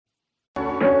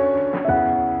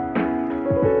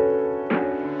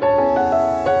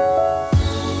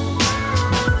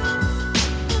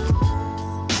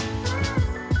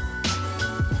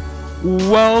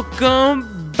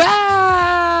Welcome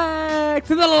back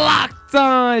to the Locked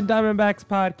On Diamondbacks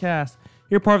podcast.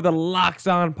 You're part of the Locked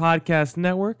On Podcast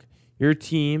Network, your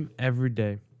team every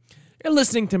day. You're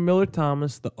listening to Miller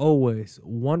Thomas, the always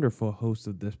wonderful host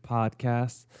of this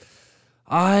podcast.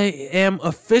 I am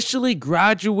officially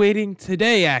graduating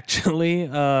today, actually.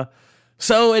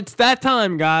 So it's that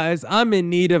time, guys. I'm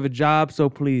in need of a job, so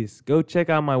please go check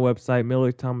out my website,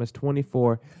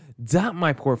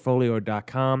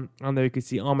 millerthomas24.myportfolio.com. On there, you can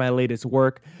see all my latest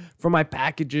work, from my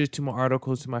packages to my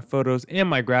articles to my photos and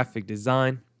my graphic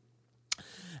design.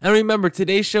 And remember,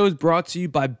 today's show is brought to you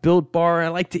by Built Bar. I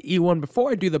like to eat one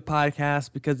before I do the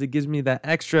podcast because it gives me that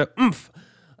extra oomph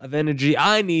of energy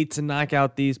I need to knock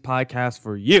out these podcasts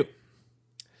for you.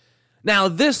 Now,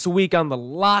 this week on the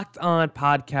Locked On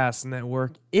Podcast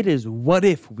Network, it is What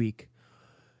If Week.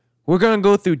 We're going to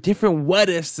go through different what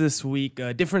ifs this week,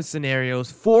 different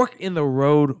scenarios, fork in the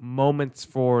road moments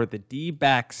for the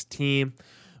D-backs team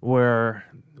where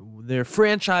their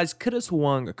franchise could have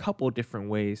swung a couple different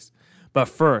ways. But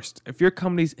first, if your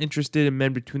company's interested in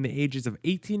men between the ages of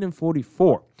 18 and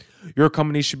 44, your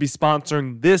company should be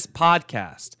sponsoring this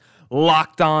podcast.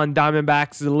 Locked On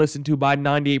Diamondbacks is listened to by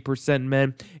 98%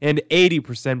 men and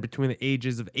 80% between the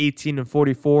ages of 18 and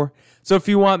 44. So if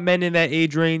you want men in that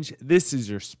age range, this is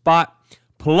your spot.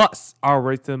 Plus, I'll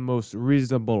rate them most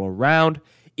reasonable around.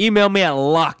 Email me at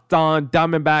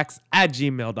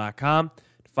lockedondiamondbacks@gmail.com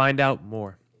to find out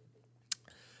more.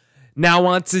 Now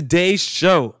on today's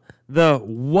show, the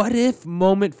what if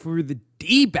moment for the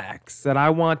D-backs that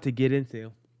I want to get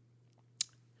into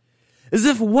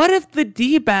is what if the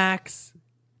D-backs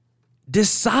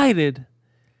decided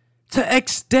to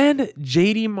extend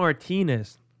JD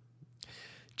Martinez?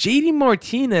 JD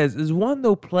Martinez is one of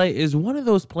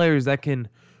those players that can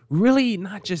really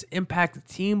not just impact the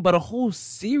team, but a whole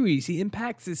series. He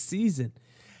impacts the season.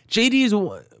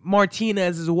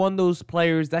 Martinez is one of those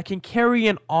players that can carry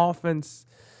an offense,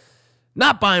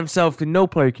 not by himself, because no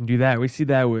player can do that. We see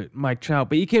that with Mike Trout.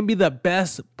 But he can be the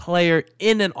best player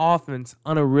in an offense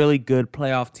on a really good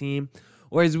playoff team.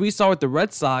 Or as we saw with the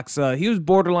Red Sox, he was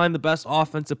borderline the best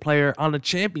offensive player on a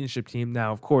championship team.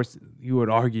 Now, of course, you would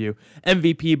argue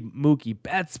MVP Mookie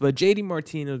Betts, but JD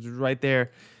Martinez was right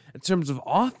there in terms of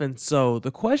offense. So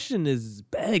the question is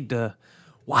begged,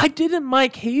 why didn't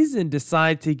Mike Hazen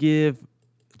decide to give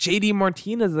JD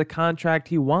Martinez the contract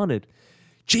he wanted?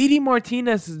 JD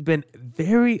Martinez has been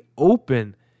very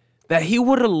open that he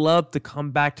would have loved to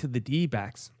come back to the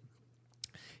D-backs.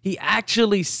 He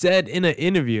actually said in an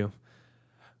interview,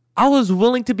 I was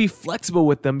willing to be flexible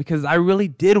with them because I really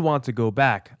did want to go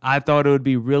back. I thought it would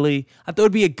be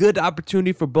a good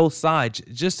opportunity for both sides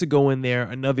just to go in there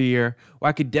another year where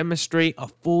I could demonstrate a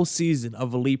full season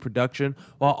of elite production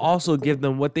while also give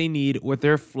them what they need with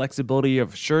their flexibility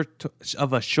of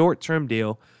a short-term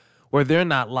deal where they're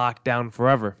not locked down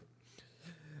forever.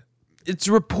 It's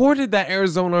reported that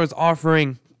Arizona is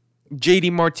offering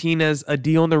JD Martinez a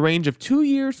deal in the range of 2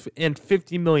 years and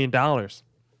 $50 million.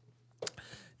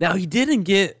 Now, he didn't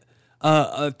get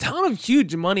a ton of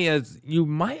huge money as you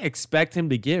might expect him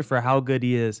to get for how good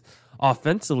he is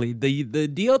offensively. The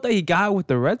deal that he got with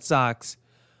the Red Sox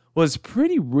was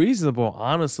pretty reasonable,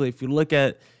 honestly. If you look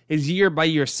at his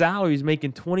year-by-year salary, he's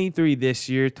making $23 this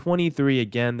year, $23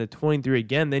 again, the $23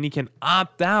 again. Then he can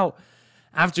opt out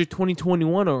after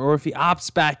 2021, or if he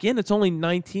opts back in, it's only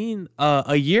 $19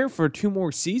 a year for 2 more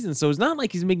seasons. So it's not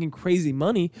like he's making crazy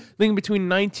money. Making between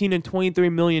 $19 and $23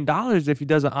 million if he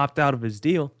doesn't opt out of his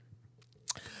deal.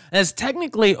 And it's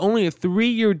technically only a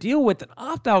 3-year deal with an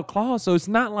opt-out clause, so it's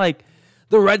not like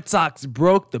the Red Sox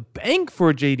broke the bank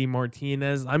for JD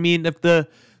Martinez. I mean, if the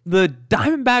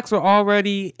Diamondbacks are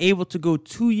already able to go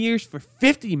 2 years for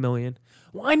 $50 million,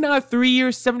 why not 3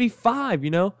 years, $75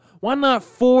 million, Why not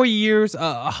 4 years,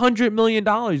 $100 million?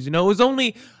 It was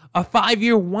only a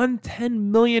 5-year, $110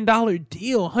 million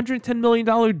deal, $110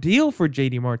 million deal for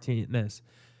JD Martinez.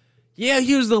 Yeah,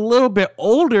 he was a little bit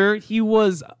older. He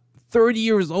was 30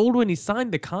 years old when he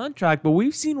signed the contract, but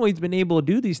we've seen what he's been able to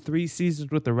do these 3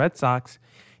 seasons with the Red Sox.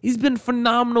 He's been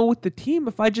phenomenal with the team.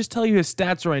 If I just tell you his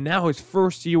stats right now, his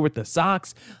first year with the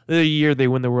Sox, the year they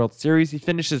win the World Series, he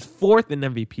finishes 4th in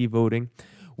MVP voting,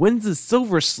 wins the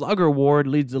Silver Slugger Award,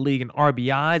 leads the league in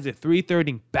RBIs at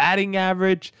 .330 batting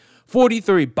average,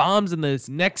 43 bombs in this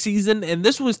next season, and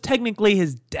this was technically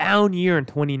his down year in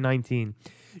 2019.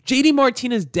 JD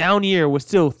Martinez's down year was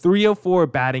still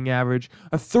 .304 batting average,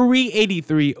 a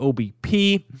 .383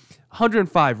 OBP,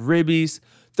 105 ribbies,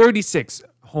 36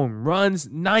 home runs,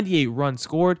 98 runs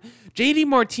scored. JD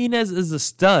Martinez is a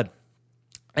stud,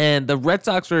 and the Red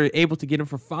Sox were able to get him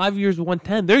for 5 years,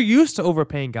 110. They're used to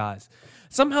overpaying guys.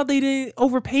 somehow they didn't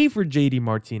overpay for JD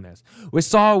Martinez. We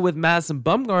saw it with Madison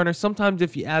Bumgarner. Sometimes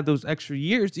if you add those extra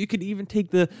years, you could even take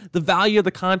the value of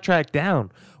the contract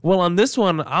down. Well, on this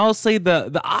one, I'll say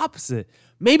the opposite.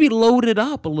 Maybe load it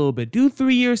up a little bit. Do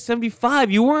 3 years, 75.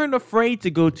 You weren't afraid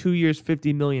to go 2 years,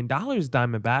 $50 million,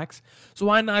 Diamondbacks. So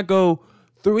why not go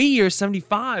 3 years,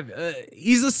 75?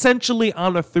 He's essentially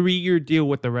on a 3-year deal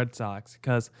with the Red Sox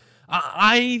because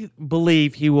I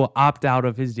believe he will opt out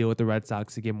of his deal with the Red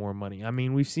Sox to get more money. I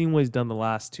mean, we've seen what he's done the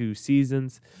last 2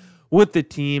 seasons with the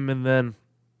team, and then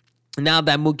now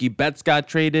that Mookie Betts got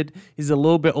traded, he's a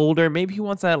little bit older. Maybe he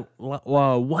wants that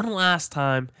one last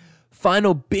time,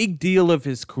 final big deal of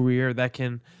his career that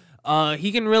can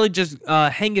he can really just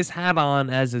hang his hat on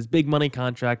as his big money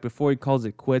contract before he calls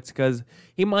it quits, because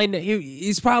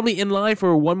he's probably in line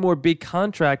for one more big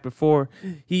contract before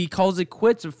he calls it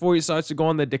quits, before he starts to go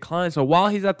on the decline. So while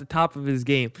he's at the top of his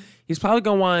game, he's probably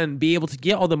going to want to be able to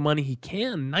get all the money he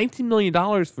can. $19 million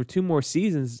for 2 more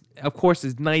seasons, of course,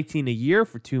 is $19 a year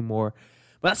for 2 more.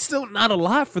 But that's still not a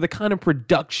lot for the kind of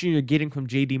production you're getting from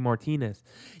JD Martinez.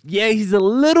 Yeah, he's a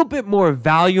little bit more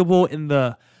valuable in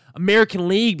the American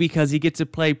League because he gets to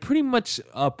play pretty much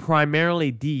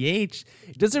primarily DH.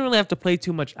 He doesn't really have to play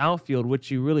too much outfield, which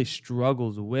he really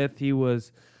struggles with.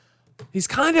 He's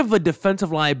kind of a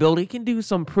defensive liability. He can do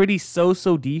some pretty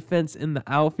so-so defense in the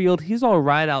outfield. He's all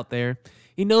right out there.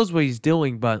 He knows what he's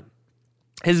doing, but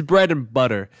his bread and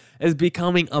butter is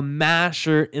becoming a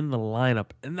masher in the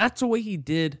lineup. And that's the way he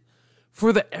did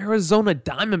for the Arizona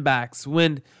Diamondbacks.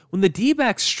 When the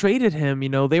D-backs traded him,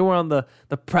 they were on the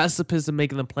precipice of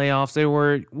making the playoffs. They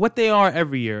were what they are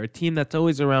every year, a team that's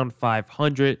always around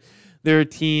 500. They're a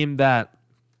team that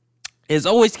is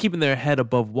always keeping their head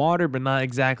above water, but not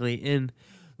exactly in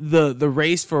the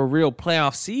race for a real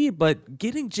playoff seed. But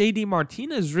getting JD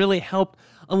Martinez really helped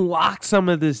unlock some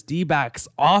of this D-backs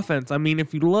offense. I mean,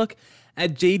 if you look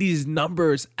at JD's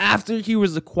numbers after he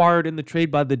was acquired in the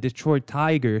trade by the Detroit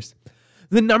Tigers,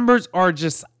 the numbers are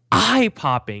just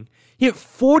eye-popping. He hit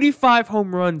 45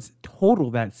 home runs total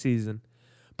that season,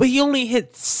 but he only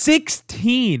hit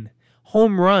 16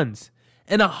 home runs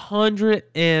in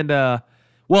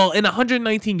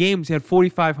 119 games. He had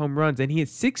 45 home runs, and he hit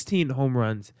 16 home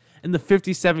runs in the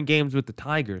 57 games with the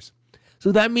Tigers.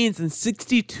 So that means in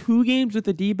 62 games with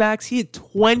the D-backs, he hit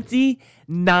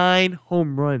 29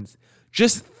 home runs.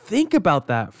 Just think about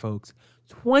that, folks.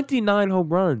 29 home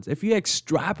runs. If you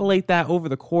extrapolate that over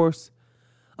the course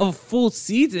of a full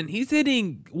season, he's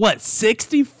hitting,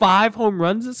 65 home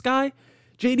runs, this guy?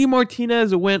 JD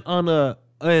Martinez went on a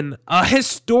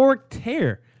historic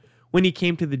tear when he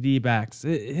came to the D-backs.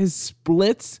 His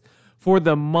splits for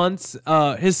the months,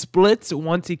 his splits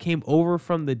once he came over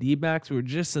from the D-backs were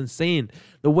just insane.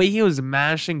 The way he was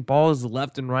mashing balls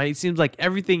left and right, it seems like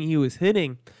everything he was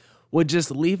hitting was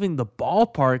just leaving the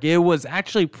ballpark. It was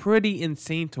actually pretty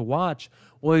insane to watch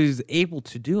what he was able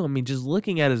to do. I mean, just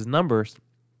looking at his numbers,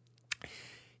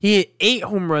 he hit 8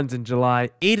 home runs in July,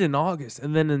 8 in August,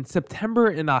 and then in September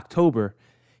and October,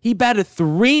 he batted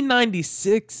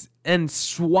 .396 and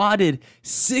swatted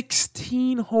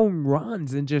 16 home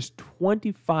runs in just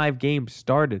 25 games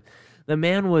started. The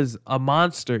man was a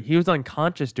monster. He was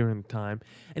unconscious during the time,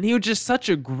 and he was just such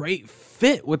a great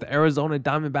fit with the Arizona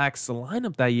Diamondbacks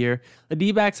lineup that year. The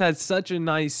D-backs had such a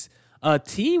nice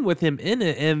team with him in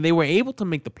it, and they were able to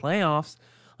make the playoffs.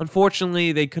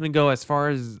 Unfortunately, they couldn't go as far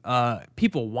as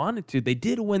people wanted to. They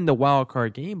did win the wild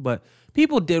card game, but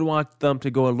people did want them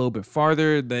to go a little bit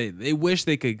farther. They wish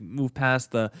they could move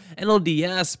past the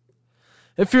NLDS.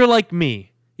 If you're like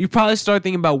me, you probably start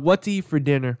thinking about what to eat for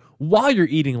dinner while you're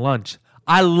eating lunch.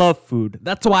 I love food.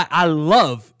 That's why I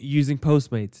love using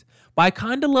Postmates. But I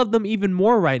kind of love them even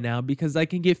more right now because I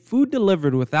can get food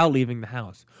delivered without leaving the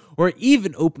house or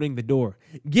even opening the door.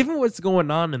 Given what's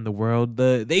going on in the world,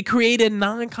 they created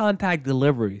non-contact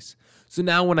deliveries. So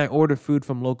now when I order food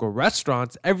from local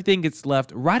restaurants, everything gets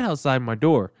left right outside my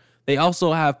door. They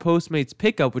also have Postmates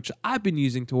Pickup, which I've been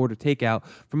using to order takeout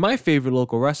from my favorite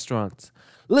local restaurants.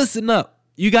 Listen up.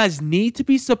 You guys need to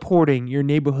be supporting your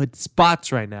neighborhood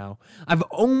spots right now. I've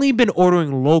only been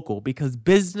ordering local because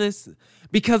it's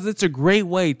a great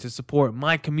way to support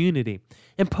my community.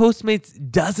 And Postmates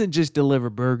doesn't just deliver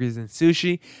burgers and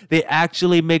sushi. They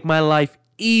actually make my life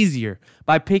easier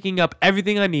by picking up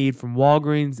everything I need from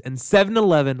Walgreens and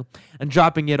 7-Eleven and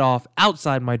dropping it off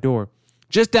outside my door.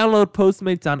 Just download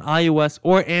Postmates on iOS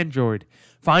or Android.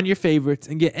 Find your favorites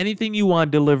and get anything you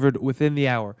want delivered within the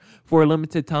hour. For a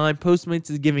limited time, Postmates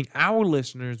is giving our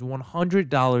listeners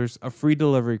 $100 of free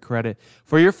delivery credit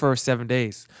for your first 7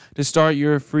 days. To start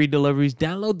your free deliveries,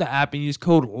 download the app and use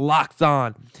code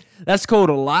LOCKEDON. That's code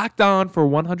LOCKEDON for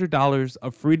 $100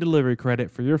 of free delivery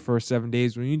credit for your first 7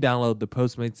 days when you download the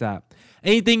Postmates app.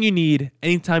 Anything you need,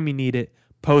 anytime you need it,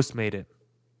 Postmate it.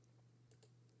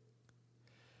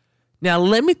 Now,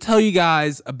 let me tell you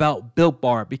guys about Built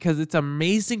Bar because it's an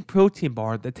amazing protein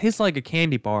bar that tastes like a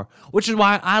candy bar, which is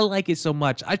why I like it so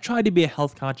much. I try to be a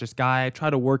health-conscious guy. I try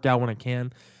to work out when I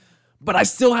can, but I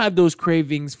still have those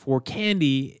cravings for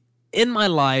candy in my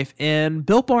life, and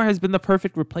Built Bar has been the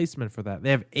perfect replacement for that. They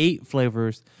have 8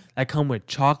 flavors that come with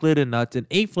chocolate and nuts, and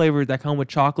 8 flavors that come with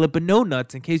chocolate but no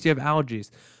nuts in case you have allergies.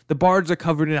 The bars are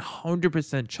covered in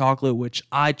 100% chocolate, which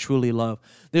I truly love.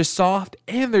 They're soft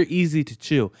and they're easy to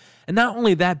chew. And not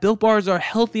only that, Built Bars are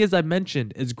healthy, as I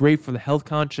mentioned. It's great for the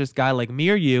health-conscious guy like me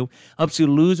or you. Helps you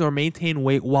lose or maintain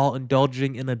weight while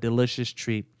indulging in a delicious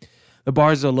treat. The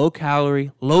bars are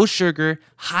low-calorie, low-sugar,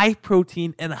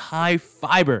 high-protein, and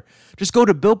high-fiber. Just go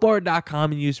to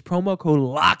BuiltBar.com and use promo code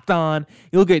LOCKEDON.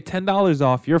 You'll get $10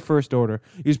 off your first order.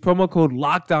 Use promo code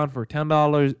LOCKEDON for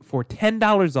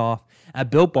 $10 off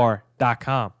at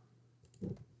BuiltBar.com.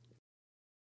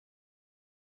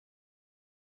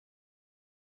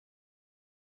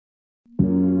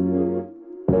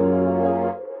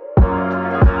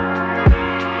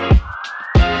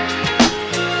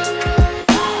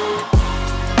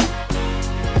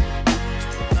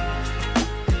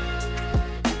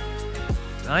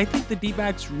 I think the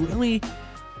D-backs really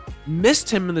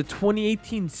missed him in the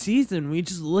 2018 season. We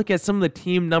just look at some of the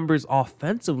team numbers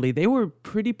offensively. They were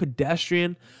pretty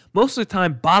pedestrian. Most of the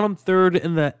time, bottom third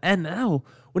in the NL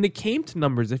when it came to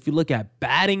numbers. If you look at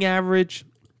batting average,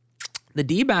 the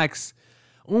D-backs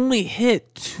only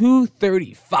hit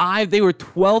 .235. They were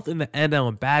 12th in the NL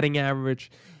in batting average.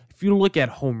 If you look at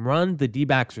home runs, the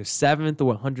D-backs were 7th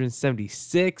with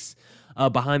 176.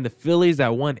 Behind the Phillies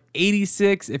at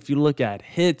 186. If you look at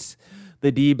hits,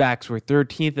 the D-backs were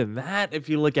 13th in that. If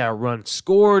you look at runs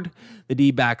scored, the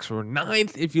D-backs were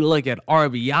 9th. If you look at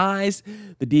RBIs,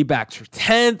 the D-backs were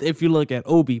 10th. If you look at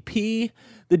OBP,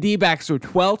 the D-backs were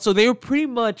 12th. So they were pretty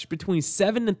much between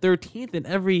 7th and 13th in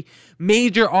every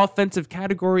major offensive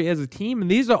category as a team.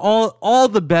 And these are all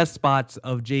the best spots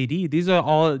of JD. These are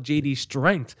all JD's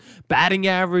strengths. Batting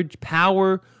average,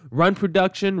 power, run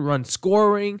production, run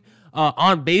scoring,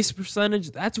 on base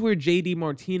percentage. That's where JD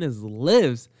Martinez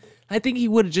lives. I think he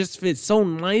would have just fit so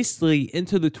nicely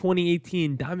into the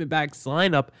 2018 Diamondbacks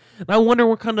lineup. And I wonder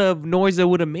what kind of noise it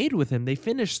would have made with him. They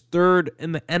finished 3rd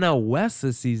in the NL West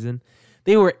this season.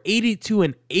 They were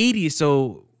 82-80.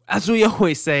 So as we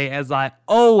always say, as I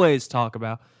always talk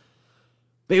about,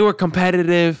 they were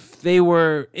competitive. They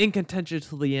were in contention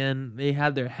to the end. They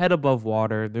had their head above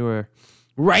water. They were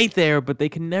right there, but they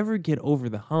could never get over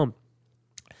the hump.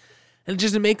 And it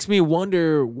just makes me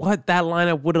wonder what that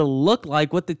lineup would have looked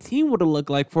like, what the team would have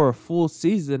looked like for a full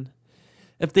season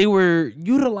if they were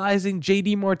utilizing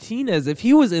JD Martinez, if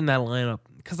he was in that lineup.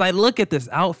 Because I look at this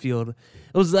outfield, it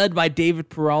was led by David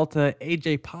Peralta,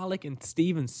 AJ Pollock, and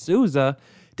Steven Souza.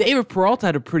 David Peralta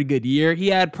had a pretty good year. He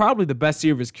had probably the best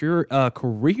year of his career,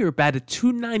 batted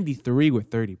 .293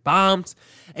 with 30 bombs.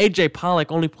 AJ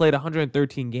Pollock only played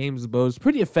 113 games, but was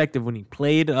pretty effective when he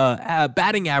played.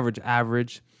 Batting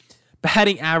average.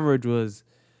 Batting average was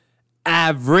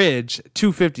average,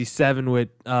 .257 with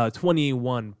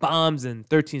 21 bombs and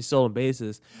 13 stolen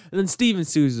bases. And then Steven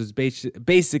Souza was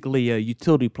basically a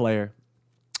utility player.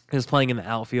 He was playing in the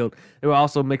outfield. They were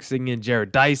also mixing in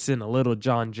Jared Dyson, a little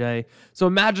John Jay. So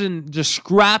imagine just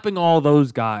scrapping all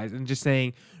those guys and just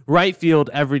saying right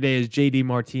field every day is JD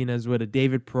Martinez with a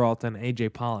David Peralta and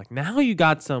AJ Pollock. Now you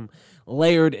got some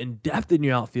layered and depth in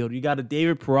your outfield. You got a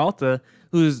David Peralta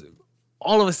who's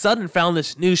all of a sudden found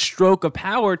this new stroke of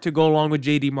power to go along with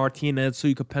JD Martinez, so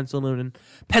you could pencil in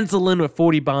with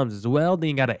 40 bombs as well.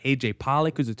 Then you got an AJ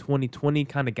Pollock, who's a 2020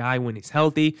 kind of guy when he's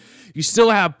healthy. You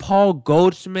still have Paul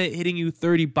Goldschmidt hitting you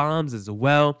 30 bombs as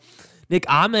well. Nick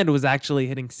Ahmed was actually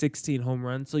hitting 16 home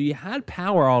runs, so you had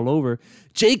power all over.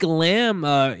 Jake Lamb,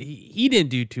 he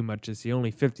didn't do too much this year, only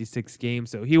 56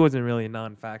 games, so he wasn't really a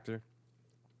non-factor.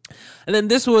 And then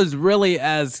this was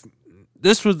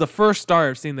the first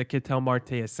start of seeing the Ketel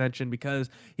Marte ascension because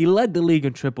he led the league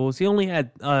in triples. He only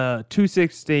had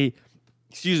 260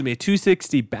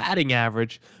 batting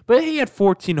average, but he had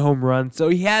 14 home runs, so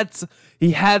he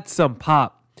had some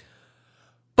pop.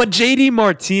 But JD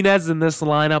Martinez in this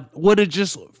lineup would have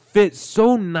just fit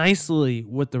so nicely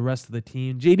with the rest of the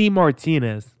team. JD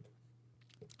Martinez,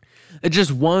 It's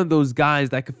just one of those guys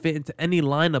that could fit into any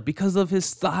lineup because of his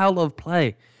style of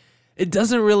play. It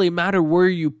doesn't really matter where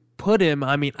you put him.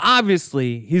 I mean,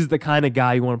 obviously, he's the kind of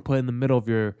guy you want to put in the middle of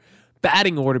your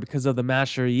batting order because of the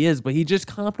masher he is, but he just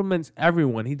compliments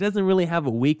everyone. He doesn't really have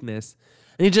a weakness.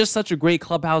 And he's just such a great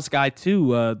clubhouse guy,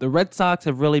 too. The Red Sox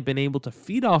have really been able to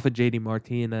feed off of JD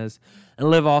Martinez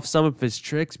and live off some of his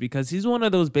tricks because he's one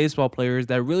of those baseball players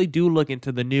that really do look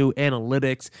into the new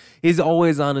analytics. He's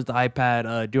always on his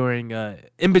iPad during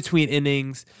in between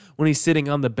innings. When he's sitting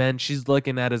on the bench, he's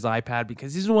looking at his iPad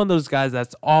because he's one of those guys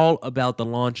that's all about the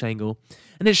launch angle.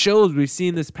 And it shows. We've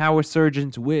seen this power surge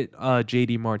with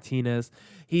JD Martinez.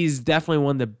 He's definitely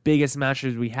one of the biggest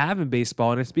mashers we have in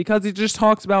baseball, and it's because he just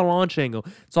talks about launch angle.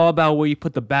 It's all about where you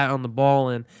put the bat on the ball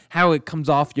and how it comes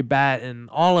off your bat and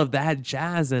all of that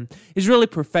jazz, and he's really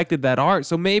perfected that art.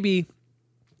 So maybe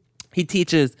he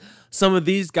teaches some of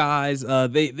these guys,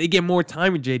 they get more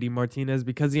time with JD Martinez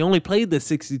because he only played the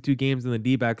 62 games in the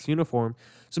D-backs uniform.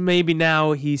 So maybe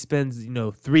now he spends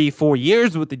 3-4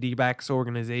 years with the D-backs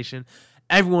organization.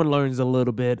 Everyone learns a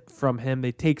little bit from him.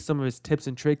 They take some of his tips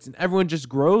and tricks, and everyone just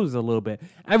grows a little bit.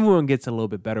 Everyone gets a little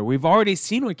bit better. We've already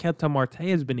seen what Ketel Marte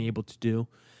has been able to do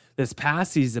this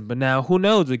past season, but now who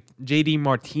knows? With JD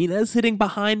Martinez hitting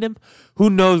behind him, who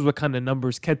knows what kind of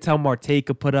numbers Ketel Marte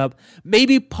could put up?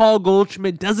 Maybe Paul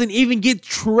Goldschmidt doesn't even get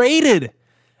traded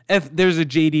if there's a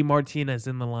JD Martinez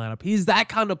in the lineup. He's that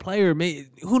kind of player.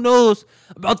 Who knows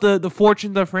about the fortunes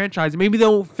of the franchise? Maybe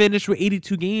they'll finish with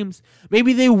 82 games.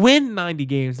 Maybe they win 90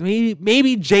 games. Maybe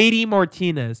JD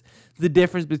Martinez is the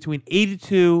difference between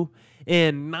 82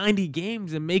 and 90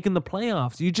 games and making the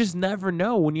playoffs. You just never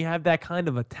know when you have that kind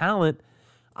of a talent.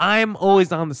 I'm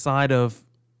always on the side of,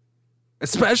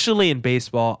 especially in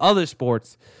baseball, other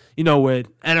sports,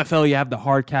 with NFL, you have the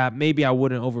hard cap. Maybe I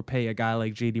wouldn't overpay a guy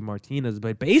like JD Martinez,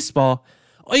 but baseball,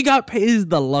 all you got to pay is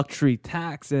the luxury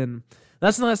tax, and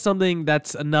that's not something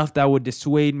that's enough that would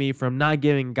dissuade me from not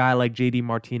giving a guy like JD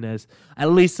Martinez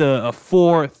at least a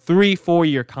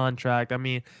 4-year contract. I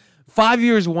mean, 5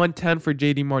 years, 110 for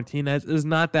JD Martinez is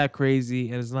not that crazy,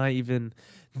 and it's not even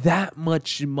that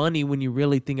much money when you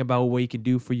really think about what he can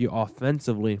do for you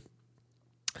offensively.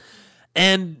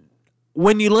 And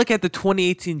when you look at the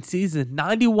 2018 season,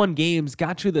 91 games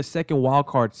got you the second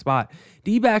wildcard spot.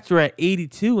 D-backs were at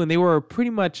 82, and they were pretty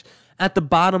much at the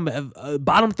bottom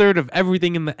third of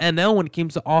everything in the NL when it came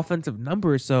to offensive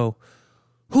numbers. So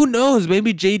who knows?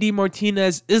 Maybe JD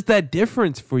Martinez is that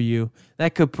difference for you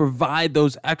that could provide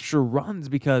those extra runs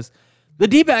because the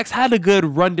D-backs had a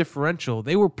good run differential.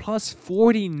 They were plus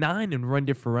 49 in run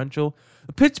differential.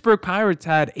 The Pittsburgh Pirates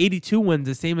had 82 wins,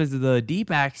 the same as the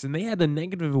D-backs, and they had a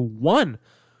 -1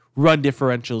 run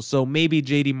differential. So maybe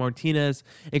JD Martinez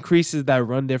increases that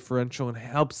run differential and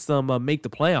helps them make the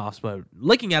playoffs. But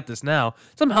looking at this now,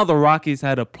 somehow the Rockies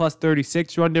had a plus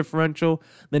 36 run differential.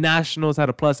 The Nationals had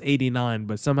a plus 89,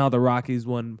 but somehow the Rockies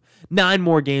won 9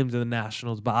 more games than the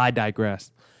Nationals. But I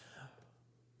digress.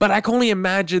 But I can only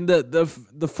imagine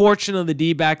the fortune of the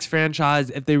D-backs franchise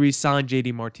if they re-sign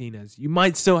JD Martinez. You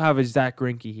might still have a Zach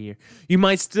Greinke here. You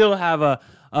might still have a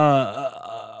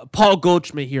Paul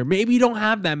Goldschmidt here. Maybe you don't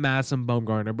have that Madison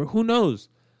Bumgarner, but who knows?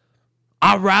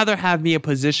 I'd rather have me a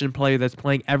position player that's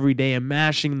playing every day and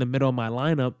mashing in the middle of my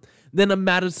lineup than a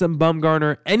Madison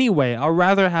Bumgarner anyway. I'd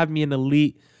rather have me an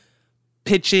elite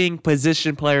pitching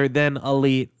position player than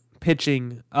elite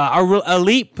pitching,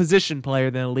 elite position player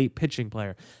than elite pitching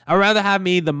player. I'd rather have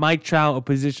me the Mike Trout of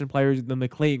position players than the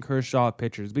Clayton Kershaw of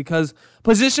pitchers because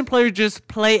position players just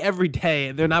play every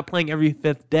day. They're not playing every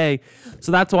 5th day.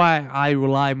 So that's why I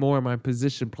rely more on my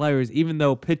position players, even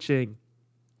though pitching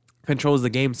controls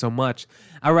the game so much.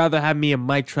 I'd rather have me a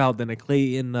Mike Trout than a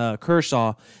Clayton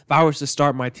Kershaw if I was to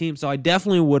start my team. So I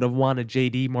definitely would have wanted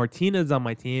JD Martinez on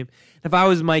my team. If I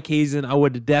was Mike Hazen, I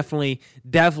would have definitely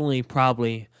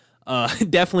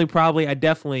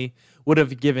would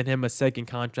have given him a second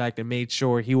contract and made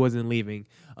sure he wasn't leaving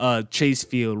Chase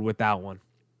Field without one.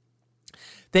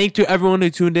 Thank you to everyone who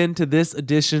tuned in to this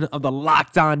edition of the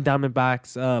Locked On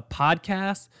Diamondbacks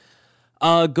podcast.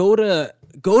 Go to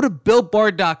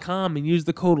BuiltBar.com and use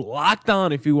the code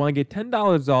LOCKEDON if you want to get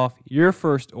 $10 off your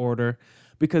first order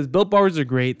because Built Bars are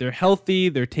great. They're healthy,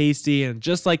 they're tasty, and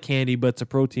just like candy, but it's a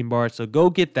protein bar, so go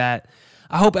get that.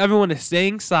 I hope everyone is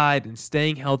staying inside and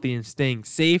staying healthy and staying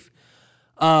safe.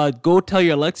 Go tell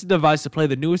your Alexa device to play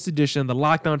the newest edition of the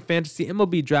Locked On Fantasy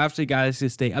MLB Draft so you guys to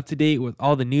stay up to date with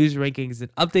all the news, rankings,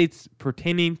 and updates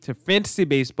pertaining to fantasy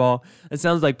baseball. It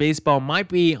sounds like baseball might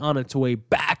be on its way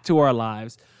back to our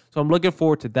lives. So I'm looking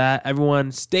forward to that.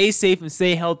 Everyone stay safe and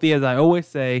stay healthy, as I always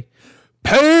say.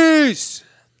 Peace!